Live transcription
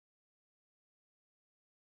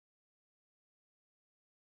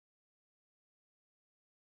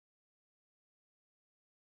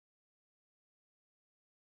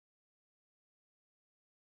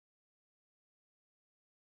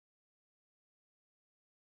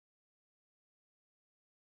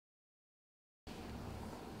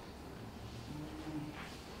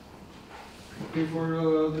Okay,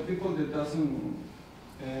 for the people that doesn't,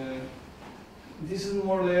 this is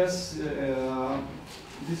more or less,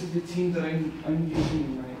 this is the theme that I'm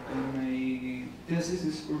using in my thesis,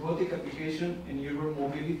 is robotic application in urban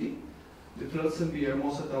mobility, the floods in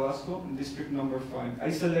Villahermosa, Tabasco, in district number 5.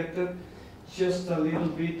 I selected just a little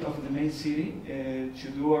bit of the main city to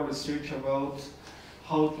do a research about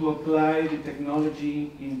how to apply the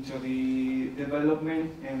technology into the development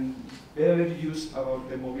and better use about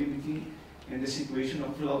the mobility and the situation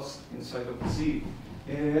of floods inside of the city.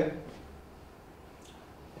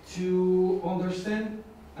 To understand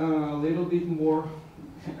a little bit more,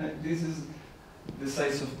 this is the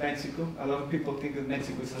size of Mexico. A lot of people think that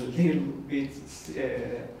Mexico is a little bit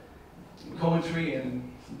country,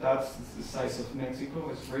 and that's the size of Mexico.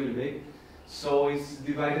 It's really big. So it's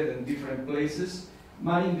divided in different places.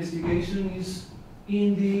 My investigation is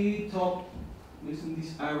in the top, is in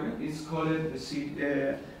this area. It's called the city,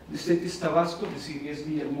 the state is Tabasco, the city is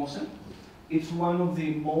Villahermosa. It's one of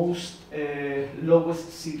the most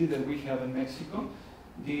lowest cities that we have in Mexico.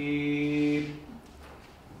 The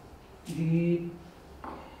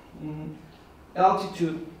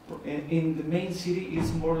altitude in the main city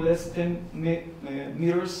is more or less 10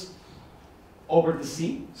 meters over the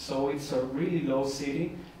sea, so it's a really low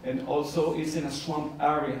city, and also it's in a swamp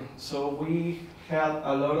area. So we had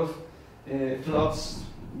a lot of floods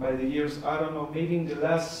by the years. I don't know, maybe in the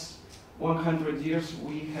last 100 years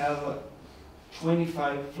we have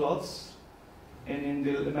 25 floods, and in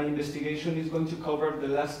my investigation is going to cover the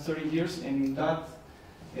last 30 years, and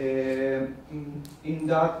in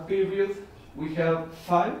that period we have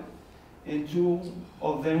 5, and 2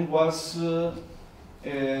 of them was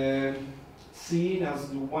seen as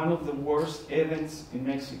one of the worst events in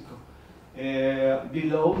Mexico.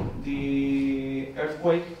 Below the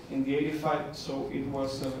earthquake in the 85, so it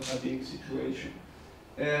was a big situation.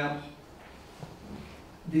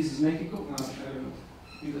 This is Mexico. I don't know,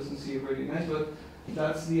 it doesn't see it really nice, but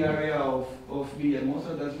that's the area of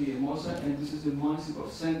Villahermosa. That's Villahermosa, and this is the municipal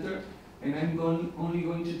center. And I'm only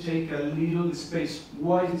going to take a little space.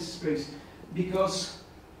 Why this space? Because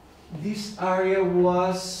this area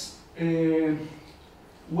was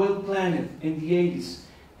well planned in the 80s.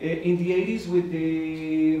 In the 80s, with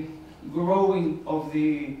the growing of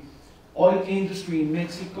the oil industry in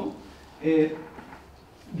Mexico,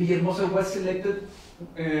 Villahermosa was selected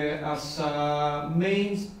as a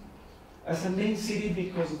main city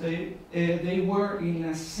because they were in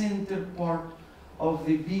a center part of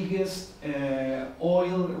the biggest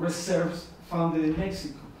oil reserves found in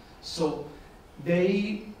Mexico. So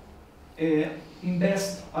they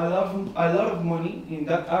invest a lot of money in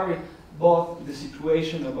that area, but the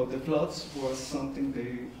situation about the floods was something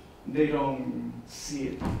they don't see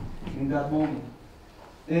it in that moment.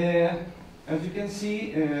 As you can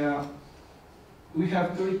see, we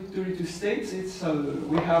have 32 states.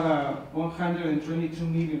 We have 122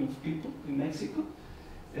 million of people in Mexico.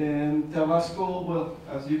 And Tabasco, well,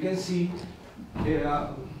 as you can see,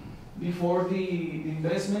 before the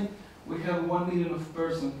investment, we have 1 million of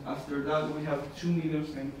persons. After that, we have 2 million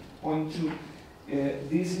and 0.2.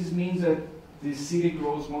 This means that the city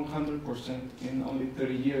grows 100% in only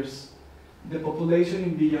 30 years. The population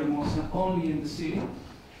in Villahermosa, only in the city,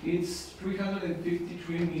 it's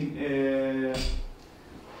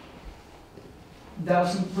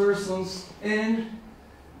 353,000 persons, and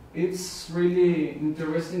it's really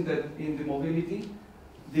interesting that in the mobility,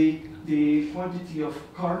 the quantity of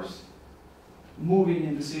cars moving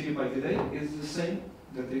in the city by the day is the same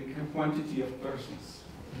that the quantity of persons.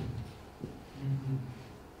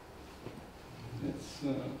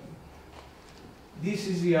 This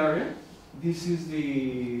is the area. This is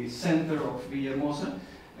the center of Villahermosa,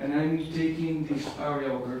 and I'm taking this area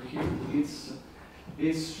over here.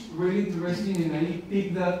 It's really interesting, and I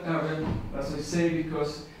picked that area, as I say,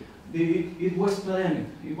 because it was planned.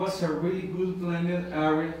 It was a really good planned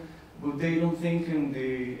area, but they don't think in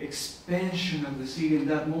the expansion of the city in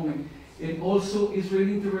that moment. And also, it's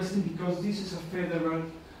really interesting because this is a federal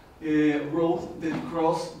road that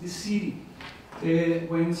crosses the city.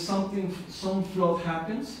 When some flood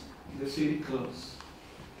happens, the city closes.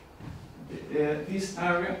 This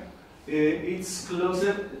area, it's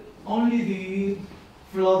closed. Only the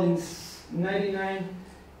flood in '99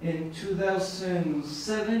 and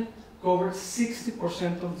 2007 covered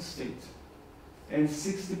 60% of the state and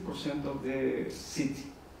 60% of the city.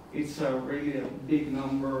 It's really a big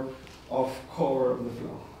number of cover of the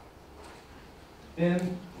flood.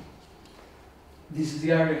 And this is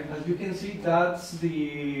the area. As you can see, that's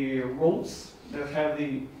the roads that have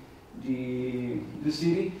the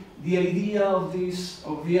city. The idea of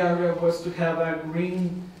the area was to have a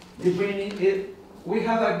green the green, we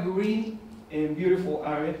have a green and beautiful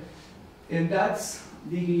area, and that's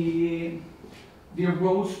the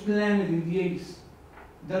rose planted in the 80s.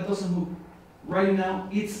 That doesn't move. Right now,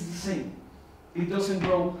 it's the same. It doesn't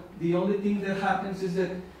grow. The only thing that happens is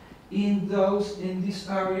that in this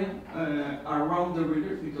area around the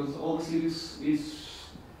river, because all the cities is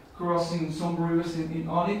crossing some rivers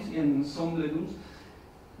on it and some lagoons,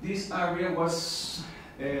 this area was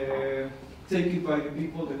taken by the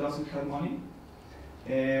people that doesn't have money,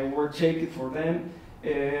 were taken for them,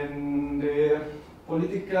 and the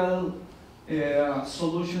political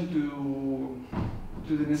solution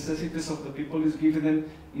to the necessities of the people is giving them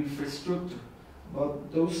infrastructure.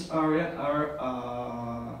 But those areas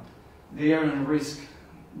are they are in risk.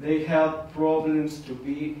 They have problems to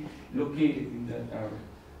be located in that area.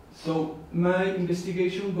 So my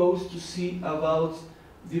investigation goes to see about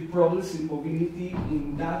the problems in mobility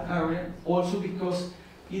in that area, also because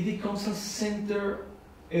it becomes a center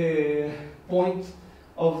point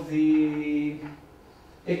of the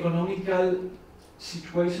economical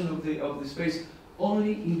situation of the space.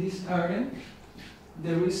 Only in this area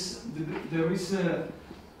there is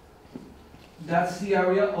that's the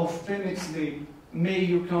area of Pemex, the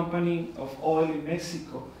major company of oil in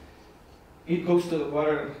Mexico. It goes to the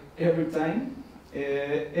water every time,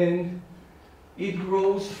 and it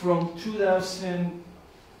grows from 2,000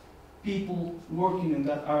 people working in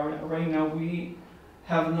that area. Right now we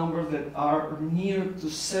have numbers that are near to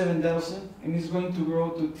 7,000, and it's going to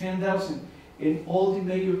grow to 10,000. And all the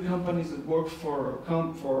major companies that work for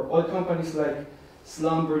oil companies like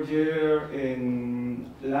Schlumberger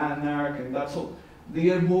and Lanark and that's all,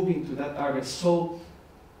 they are moving to that area. So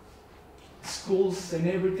schools and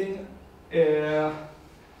everything,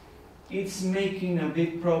 it's making a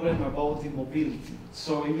big problem about the mobility.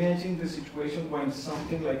 So imagine the situation when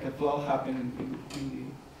something like a flood happened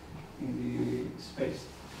in the space.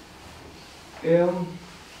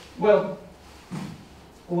 Well,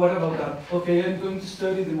 what about that? Okay, I'm going to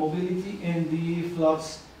study the mobility and the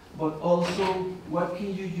floods, but also what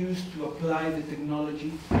can you use to apply the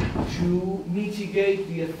technology to mitigate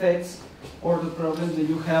the effects or the problems that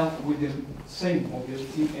you have with the same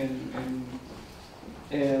mobility and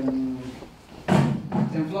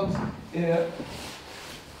floods.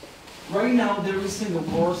 Right now there is in the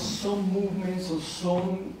world some movements or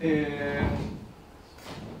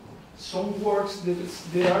some works that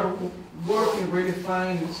are working really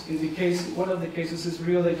fine. In the case, one of the cases is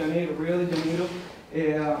Rio de Janeiro. Rio de Janeiro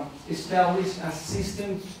established a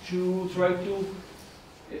system to try to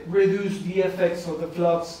reduce the effects of the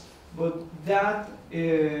floods, but that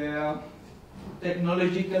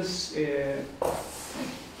technological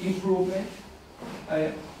improvement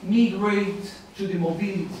migrate to the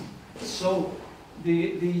mobility. So the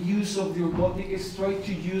use of the robotics try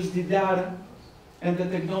to use the data and the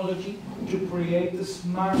technology to create a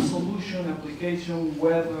smart solution, application,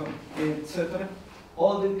 weather, etc.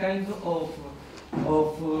 All the kinds of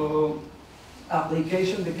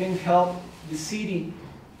application that can help the city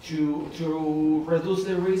to reduce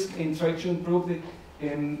the risk and try to improve it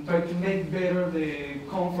and try to make better the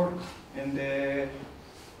comfort and the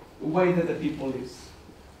way that the people live.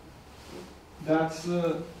 That's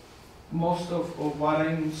most of what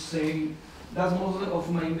I'm saying. That's most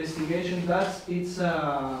of my investigation. It's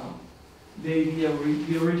the idea,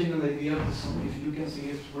 the original idea of the song. If you can see,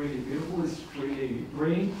 it's really beautiful. It's really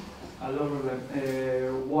green, a lot of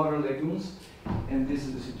water lagoons, and this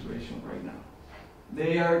is the situation right now.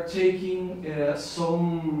 They are taking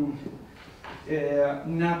some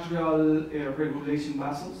natural regulation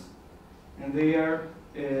basins, and they are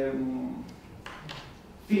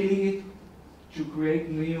filling it to create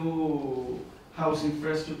new house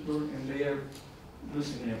infrastructure, and they are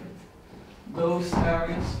losing everything. Those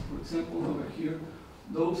areas, for example, over here,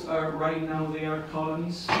 those are right now they are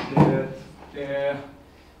colonies that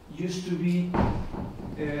used to be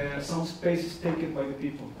some spaces taken by the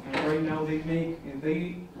people, and right now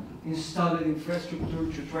they install an infrastructure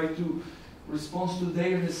to try to respond to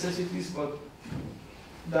their necessities, but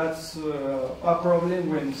that's a problem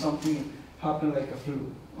when something happens like a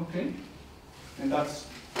flood. Okay, and that's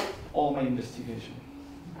all my investigation.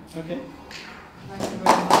 Okay. Thank you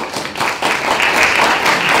very much.